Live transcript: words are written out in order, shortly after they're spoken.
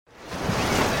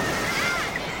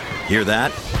Hear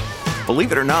that?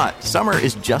 Believe it or not, summer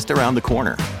is just around the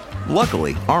corner.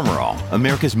 Luckily, Armor All,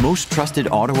 America's most trusted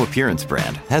auto appearance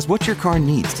brand, has what your car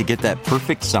needs to get that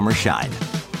perfect summer shine.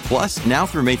 Plus, now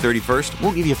through May 31st,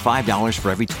 we'll give you $5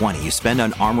 for every $20 you spend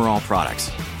on Armor All products.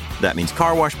 That means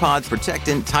car wash pods,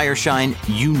 protectant, tire shine,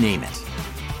 you name it.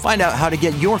 Find out how to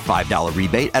get your $5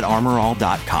 rebate at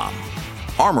armorall.com.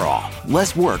 Armor All,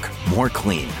 less work, more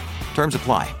clean. Terms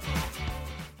apply.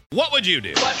 What would you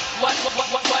do? What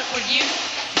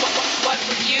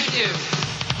would you do?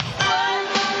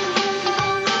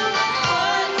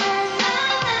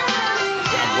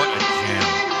 God, what a jam.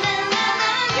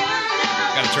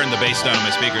 Got to turn the bass down on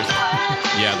my speakers.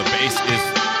 Yeah, the bass is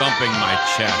thumping my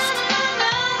chest.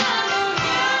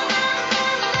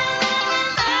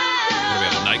 We're going to be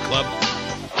at a nightclub.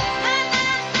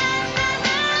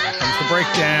 Here comes the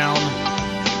breakdown.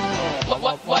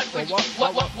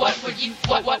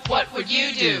 What would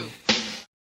you do?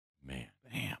 Man.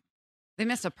 Damn. They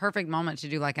missed a perfect moment to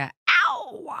do like a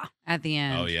ow at the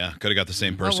end. Oh, yeah. Could have got the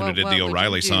same person who did What the would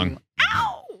O'Reilly you do? song.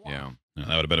 Ow! Yeah. That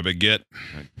would have been a big get.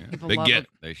 People Big love get.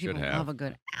 They should people have. love a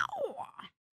good ow.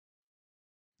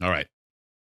 All right.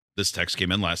 This text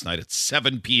came in last night at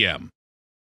 7 p.m.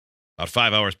 About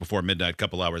 5 hours before midnight, a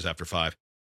couple hours after 5.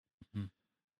 Mhm.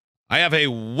 I have a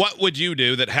what would you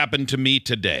do that happened to me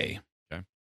today. Okay.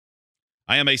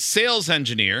 I am a sales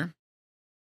engineer,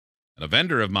 and a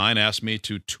vendor of mine asked me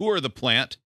to tour the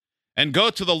plant and go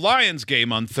to the Lions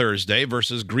game on Thursday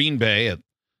versus Green Bay at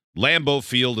Lambeau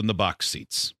Field in the box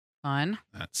seats. Fun.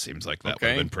 That seems like that would Okay.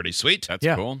 have been pretty sweet. That's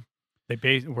Yeah. cool.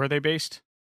 Where are they based?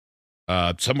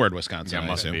 Somewhere in Wisconsin, Yeah, I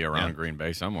must assume. be around Yeah. Green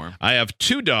Bay somewhere. I have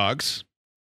 2 dogs.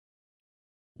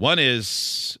 One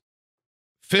is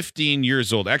 15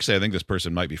 years old. Actually, I think this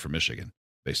person might be from Michigan,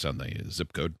 based on the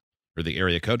zip code or the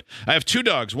area code. I have 2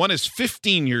 dogs. One is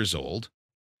 15 years old,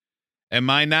 and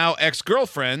my now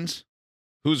ex-girlfriend,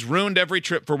 who's ruined every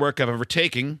trip for work I've ever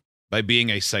taken by being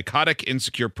a psychotic,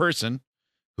 insecure person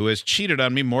who has cheated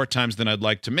on me more times than I'd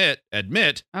like to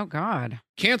admit, Oh, God.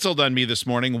 canceled on me this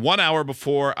morning 1 hour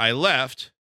before I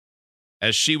left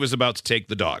as she was about to take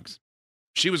the dogs.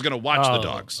 She was going to watch the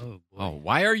dogs. Oh, boy. Oh,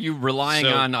 why are you relying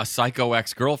So- on a psycho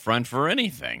ex-girlfriend for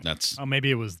anything? That's Oh, maybe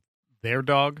it was their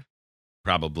dog.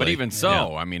 probably. But even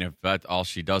so, Yeah. I mean, if that all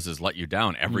she does is let you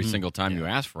down every Mhm. single time you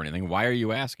ask for anything, why are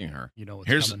you asking her? You know what's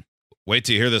Here's coming. wait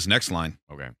till you hear this next line.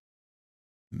 Okay.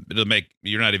 It'll make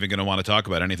you're not even going to want to talk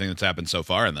about anything that's happened so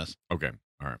far in this. Okay.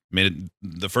 All right. I mean,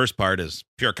 the first part is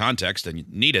pure context and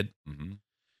needed. Mm-hmm.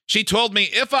 She told me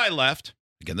if I left,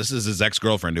 again, this is his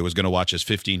ex-girlfriend who was going to watch his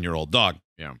 15-year-old dog.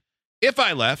 Yeah. If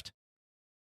I left,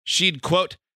 she'd,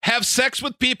 quote, have sex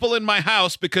with people in my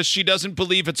house because she doesn't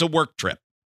believe it's a work trip.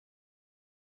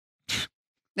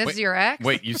 This Wait, is your ex?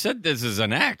 Wait, you said this is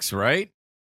an ex, right?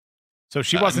 So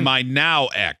she wasn't. My now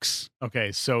ex.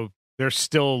 Okay, so they're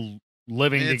still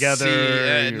living Let's together.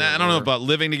 see, I don't know about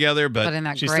living together, But but in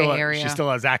that She gray still, area. she still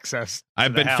has access. to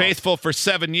I've the been house. faithful for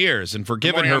 7 years and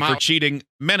forgiven Morning, her I'm for out. cheating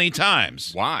many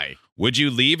times. Why? Would you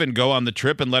leave and go on the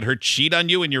trip and let her cheat on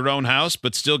you in your own house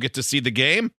but still get to see the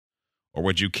game? Or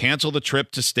would you cancel the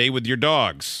trip to stay with your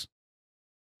dogs?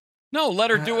 No, let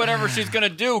her do whatever she's going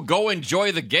to do. Go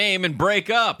enjoy the game and break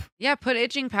up. Yeah, put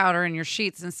itching powder in your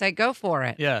sheets and say, go for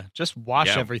it. Yeah, just wash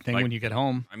Yeah, everything like- when you get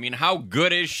home. I mean, how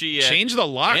good is she at Change the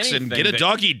locks and anything get a that-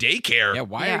 doggy daycare. Yeah,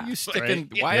 why Yeah. are you sticking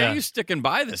Right. why Yeah. are you sticking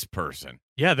by this person?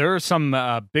 Yeah, there are some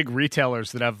big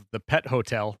retailers that have the pet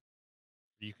hotel.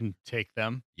 You can take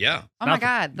them. Yeah. Oh, my Nothing.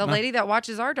 God. The No. lady that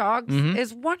watches our dogs Mhm.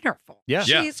 is wonderful. Yeah.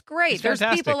 Yeah. She's great. She's There's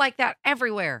fantastic. people like that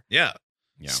everywhere. Yeah.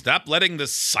 Yeah. Stop letting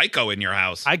this psycho in your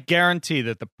house. I guarantee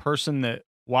that the person that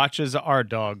watches our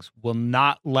dogs will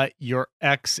not let your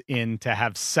ex in to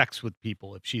have sex with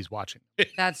people if she's watching.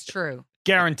 That's true.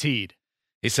 Guaranteed.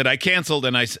 He said, I canceled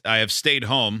and I have stayed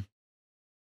home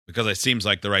because it seems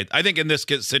like the right. I think in this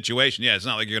situation, yeah, it's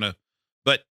not like you're going to,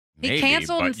 but He Maybe,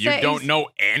 canceled but and you says- don't know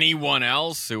anyone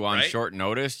else who on Right? short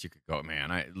notice you could go,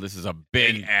 man, this is a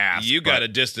big and ass. you got to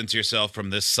but- distance yourself from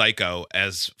this psycho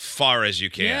as far as you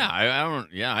can. Yeah, I don't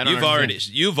You've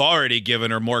understand. you've already given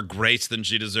her more grace than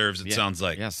she deserves, it Yeah, sounds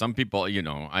like. Yeah, some people,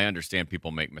 I understand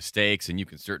people make mistakes and you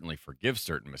can certainly forgive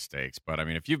certain mistakes. But I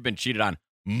mean, if you've been cheated on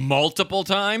multiple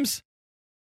times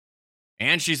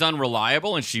and she's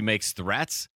unreliable and she makes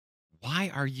threats,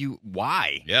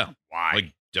 why? Yeah. Why?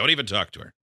 Like, don't even talk to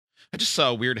her. I just saw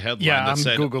a weird headline Yeah, that I'm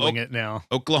said Googling it now.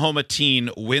 Oklahoma teen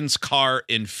wins car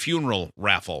in funeral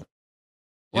raffle.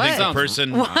 You What? think the Sounds-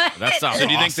 person What? That sounds So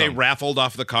do you think they awesome. raffled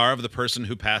off the car of the person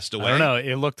who passed away? I don't know.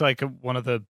 It looked like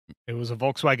it was a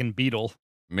Volkswagen Beetle.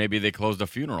 Maybe they closed a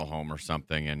funeral home or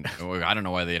something, and I don't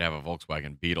know why they'd have a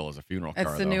Volkswagen Beetle as a funeral car.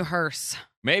 It's the though. new hearse.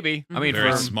 Maybe. I mean,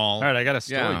 Very for, small. All right, I got a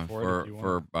story yeah, for it. if you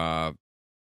want. for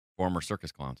former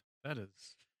circus clowns. That is.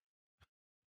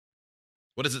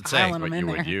 What does it Pile say? them What in you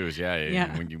there. would use,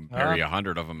 Yeah. when you bury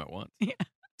 100 of them at once.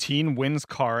 Teen wins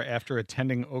car after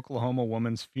attending Oklahoma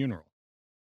woman's funeral.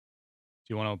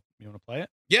 Do you want to play it?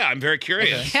 Yeah, I'm very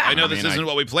curious. Okay. Yeah. I know I this mean, isn't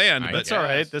what we planned, I but It's all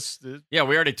right. Yes. This Yeah,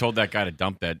 we already told that guy to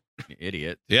dump that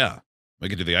idiot. yeah, we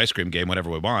could do the ice cream game whenever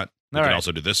we want. We All could right.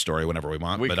 also do this story whenever we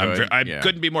want. We but could, I yeah.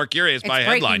 couldn't be more curious It's by a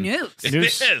breaking headline. news. It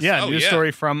news, is. yeah, Oh, news yeah.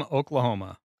 story from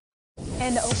Oklahoma.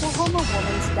 An Oklahoma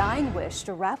woman's dying wish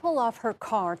to raffle off her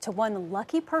car to one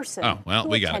lucky person Oh, well, who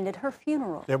we got it. attended her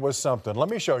funeral. It was something. Let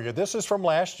me show you. This is from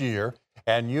last year,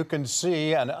 and you can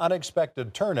see an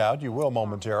unexpected turnout. You will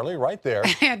momentarily, right there.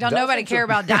 Don't nobody Dozens care of-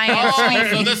 about Diane Oh, so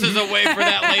Sweeney. this is a way for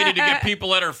that lady to get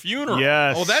people at her funeral.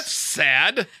 Yes. Oh, that's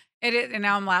sad. It is, and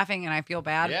now I'm laughing and I feel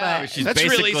bad. Yeah, but she's That's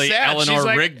really basically sad. Eleanor She's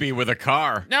like- Rigby with a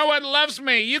car. No one loves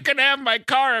me. You can have my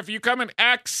car if you come and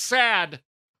act sad.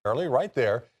 Right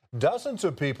there. Dozens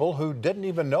of people who didn't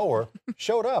even know her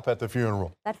showed up at the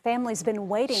funeral. That family's been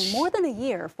waiting more than a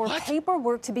year for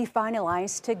paperwork to be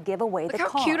finalized to give away look the how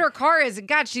car. cute her car is.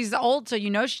 God, she's old, so you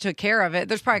know she took care of it.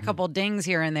 There's probably a couple dings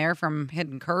here and there from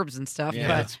hidden curbs and stuff. Yeah,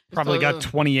 but it's Probably got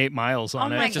 28 miles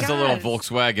on Oh it. my It's just a little God.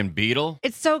 Volkswagen Beetle.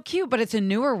 it's so cute, but it's a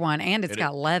newer one and it's It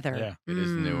got leather. Yeah. It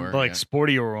is newer. Like yeah.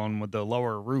 sportier one with the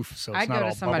lower roof, so it's I'd not go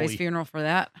all to somebody's bubbly. funeral for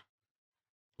that.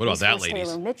 What about that, News Force ladies?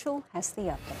 Taylor Mitchell has the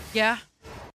update. Yeah.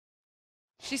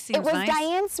 She seems It was nice.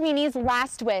 Diane Sweeney's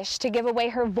last wish to give away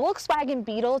her Volkswagen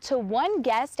Beetle to one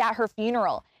guest at her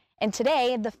funeral. And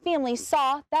today, the family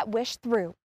saw that wish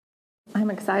through.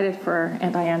 I'm excited for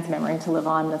Aunt Diane's memory to live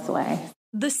on this way.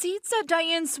 The seats at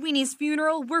Diane Sweeney's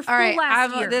funeral were full All right,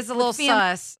 last year. this is a little with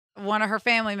sus. One of her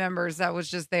family members that was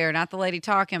just there, not the lady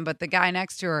talking, but the guy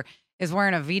next to her is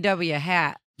wearing a VW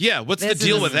hat. Yeah, what's This the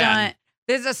deal is a with that? stunt.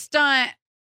 This is a stunt.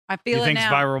 I feel You it think it's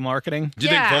now. viral marketing? Do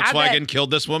you Yeah, think I Volkswagen bet-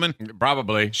 killed this woman?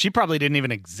 Probably. She probably didn't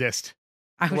even exist.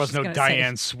 I There was just no gonna say-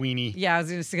 Diane Sweeney. Yeah, I was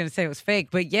just going to say it was fake,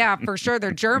 but yeah, for sure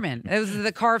they're German. It was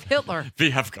the car of Hitler.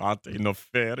 We have got a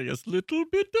nefarious little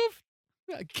bit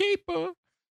of caper.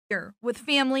 year with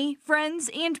family, friends,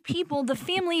 and people the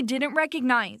family didn't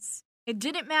recognize. It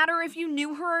didn't matter if you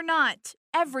knew her or not.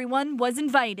 Everyone was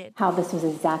invited. How this was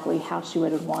exactly how she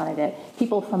would have wanted it.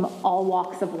 People from all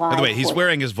walks of life. By the way, he's were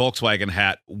wearing his Volkswagen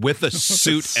hat with a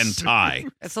suit and tie.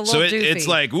 It's a So little doofy. it's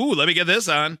like, ooh, let me get this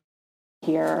on.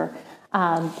 here,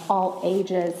 all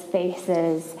ages,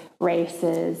 faces,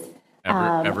 races.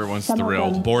 Everyone's some of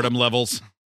thrilled. them Boredom levels.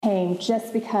 came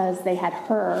just because they had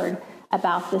heard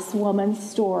about this woman's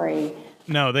story.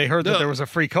 No, they heard that there was a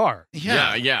free car.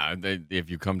 Yeah. If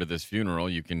you come to this funeral,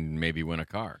 you can maybe win a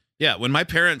car. Yeah, when my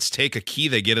parents take a key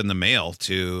they get in the mail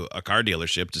to a car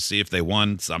dealership to see if they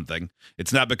won something,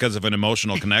 it's not because of an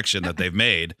emotional connection that they've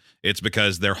made. It's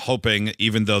because they're hoping,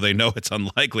 even though they know it's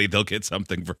unlikely, they'll get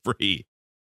something for free.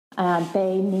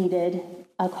 They needed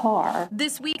a car.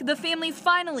 This week, the family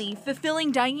finally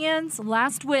fulfilling Diane's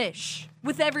last wish.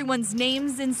 With everyone's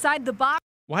names inside the box.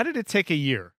 Why did it take a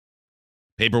year?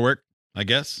 Paperwork, I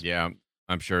guess. Yeah,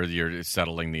 I'm sure you're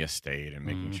settling the estate and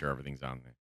making sure everything's on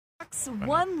there.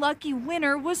 One lucky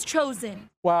winner was chosen.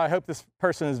 Well, I hope this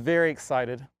person is very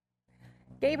excited.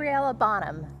 Gabriella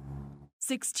Bonham.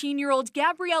 16-year-old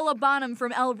Gabriella Bonham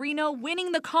from El Reno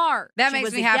winning the car. That She makes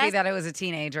was me a happy guest- that it was a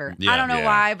teenager. Yeah, I don't know yeah.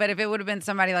 why, but if it would have been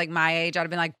somebody like my age, I'd have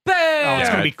been like, boom! Oh, it's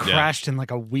Yeah, going to be yeah. crashed in like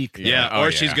a week. Yeah, Oh, or yeah.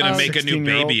 she's going to Oh. make a new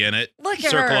 16-year-old. baby in it. Look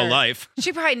at Circle her. of life.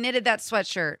 She probably knitted that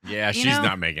sweatshirt. Yeah, You she's know?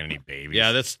 not making any babies.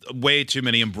 Yeah, that's way too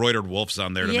many embroidered wolves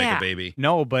on there to make Yeah. a baby.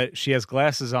 No, but she has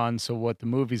glasses on, so what the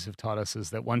movies have taught us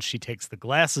is that once she takes the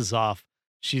glasses off,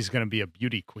 she's going to be a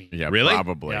beauty queen. Yeah, Really?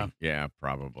 Probably. Yeah. Yeah,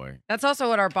 probably. That's also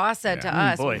what our boss said to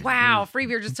Yeah. us. Boy. Wow,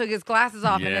 Freebeer just took his glasses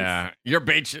off. And Yeah, you're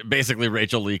basically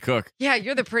Rachel Lee Cook. yeah,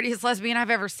 you're the prettiest lesbian I've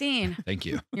ever seen. Thank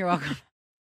you. You're welcome.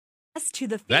 To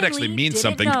the That family actually means didn't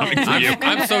something know. coming from you.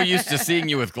 I'm so used to seeing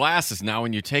you with glasses now.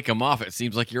 When you take them off, it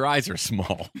seems like your eyes are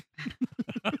small.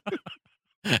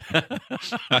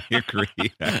 I agree,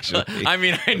 actually. I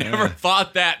mean, I never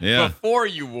thought that Yeah. before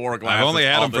you wore glasses. I've only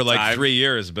had all them the for like time. 3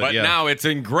 years, but, But yeah. now it's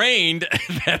ingrained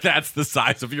that that's the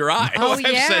size of your eyes. Oh, My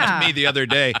wife said yeah. to me the other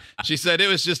day, she said, it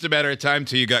was just a matter of time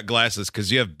till you got glasses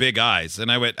because you have big eyes.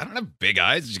 And I went, I don't have big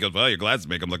eyes. She goes, well, your glasses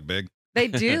make them look big. They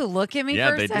do. Look at me Yeah,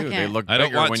 for a they second. do. They look I don't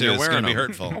bigger want when to. you're It's wearing going to be them.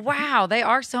 hurtful. Wow, they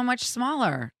are so much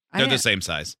smaller. They're the same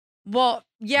size. Well,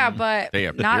 yeah, but They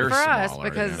not appear for us smaller,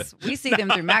 because we see them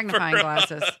through magnifying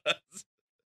glasses.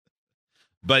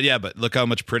 But yeah, but look how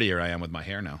much prettier I am with my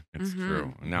hair now. It's Mhm.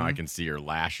 true. Now I can see your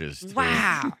lashes. Too.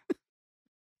 Wow.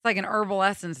 like an herbal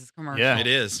essences commercial. Yeah. It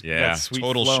is. Yeah. That sweet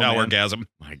Total flow, man. showergasm.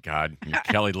 My God, you're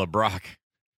Kelly LeBrock.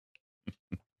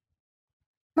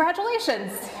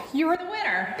 Congratulations, you were the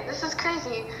winner. This is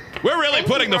crazy. We're really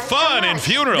putting the fun in The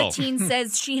funeral teen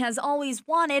says she has always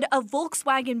wanted a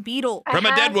Volkswagen Beetle. from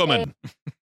a dead woman.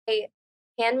 A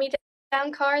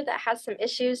hand-me-down car that has some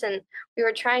issues, and we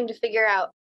were trying to figure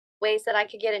out ways that I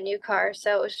could get a new car.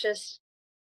 So it was just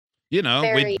You know,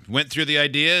 Very. we went through the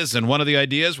ideas, and one of the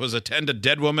ideas was attend a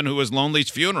dead woman who was lonely's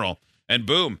funeral. And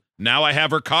boom, now I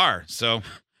have her car. So,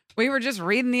 We were just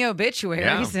reading the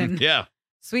obituaries, and yeah.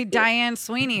 sweet Diane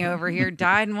Sweeney over here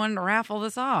died and wanted to raffle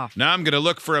this off. Now I'm going to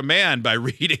look for a man by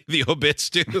reading the obits,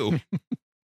 too.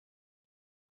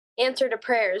 answer to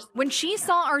prayers. When she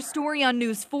saw our story on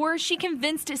News 4, she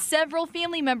convinced several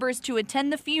family members to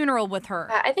attend the funeral with her.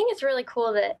 I think it's really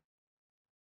cool that,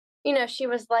 she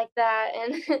was like that,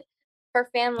 and her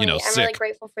family, I'm really sick.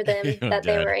 grateful for them You're that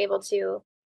they dead. were able to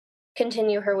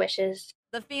continue her wishes.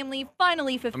 The family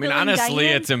finally I fulfilling mean, honestly,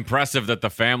 Diane. it's impressive that the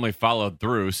family followed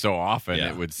through. So often Yeah.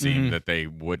 it would seem Mhm. that they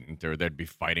wouldn't, or they'd be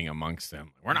fighting amongst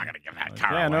them. We're not going to give that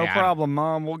car Yeah, away. no problem,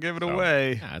 Mom. We'll give it So,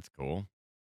 away. Yeah, that's cool.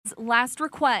 Last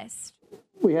request.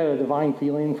 We had a divine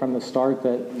feeling from the start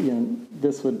that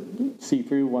this would see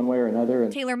through one way or another.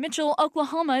 And Taylor Mitchell,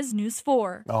 Oklahoma's News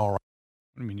 4. All right.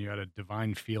 I mean, you had a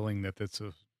divine feeling that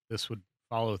this would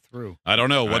follow through. I don't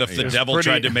know. What if the It's devil pretty-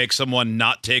 tried to make someone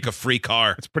not take a free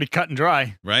car? It's pretty cut and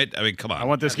dry. Right? I mean, come on. I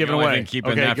want this The given only away. thing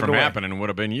keeping Okay, that give it from away. happening would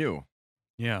have been you.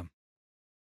 Yeah,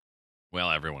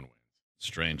 Well, everyone wins.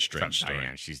 Strange Except story.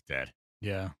 Diane, she's dead.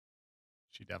 yeah.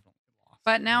 She definitely lost.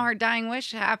 But now her dying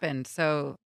wish happened,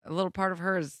 so a little part of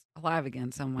her is alive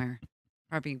again somewhere.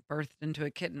 Probably birthed into a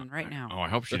kitten right now. Oh, I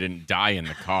hope she didn't die in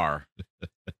the car.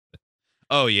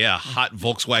 Oh, yeah. Hot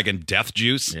Volkswagen death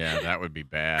juice. Yeah, that would be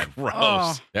bad. Gross.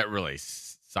 Oh. That really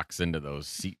sucks into those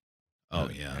seats. Oh,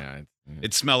 yeah. Yeah.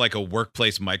 It'd smell like a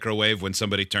workplace microwave when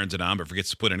somebody turns it on but forgets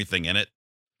to put anything in it.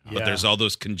 But Yeah. there's all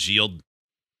those congealed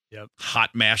Yep.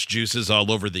 hot mash juices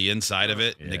all over the inside of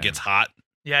it, and Yeah. it gets hot.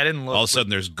 Yeah, I didn't look. All of a sudden,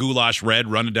 there's goulash red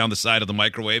running down the side of the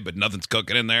microwave, but nothing's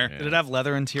cooking in there. Yeah. Did it have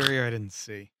leather interior? I didn't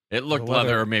see. It looked The leather-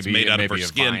 leather, or maybe It's made out of maybe her a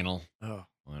skin. vinyl. Oh,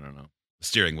 I don't know. The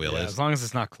steering wheel yeah, is. as long as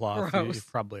it's not cloth, you're Gross.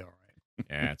 probably all right.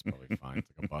 Yeah, it's probably fine.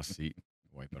 It's like a bus seat.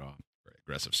 Wipe it off. Very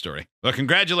aggressive story. Well,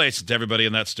 congratulations to everybody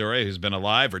in that story who's been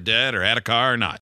alive or dead or had a car or not.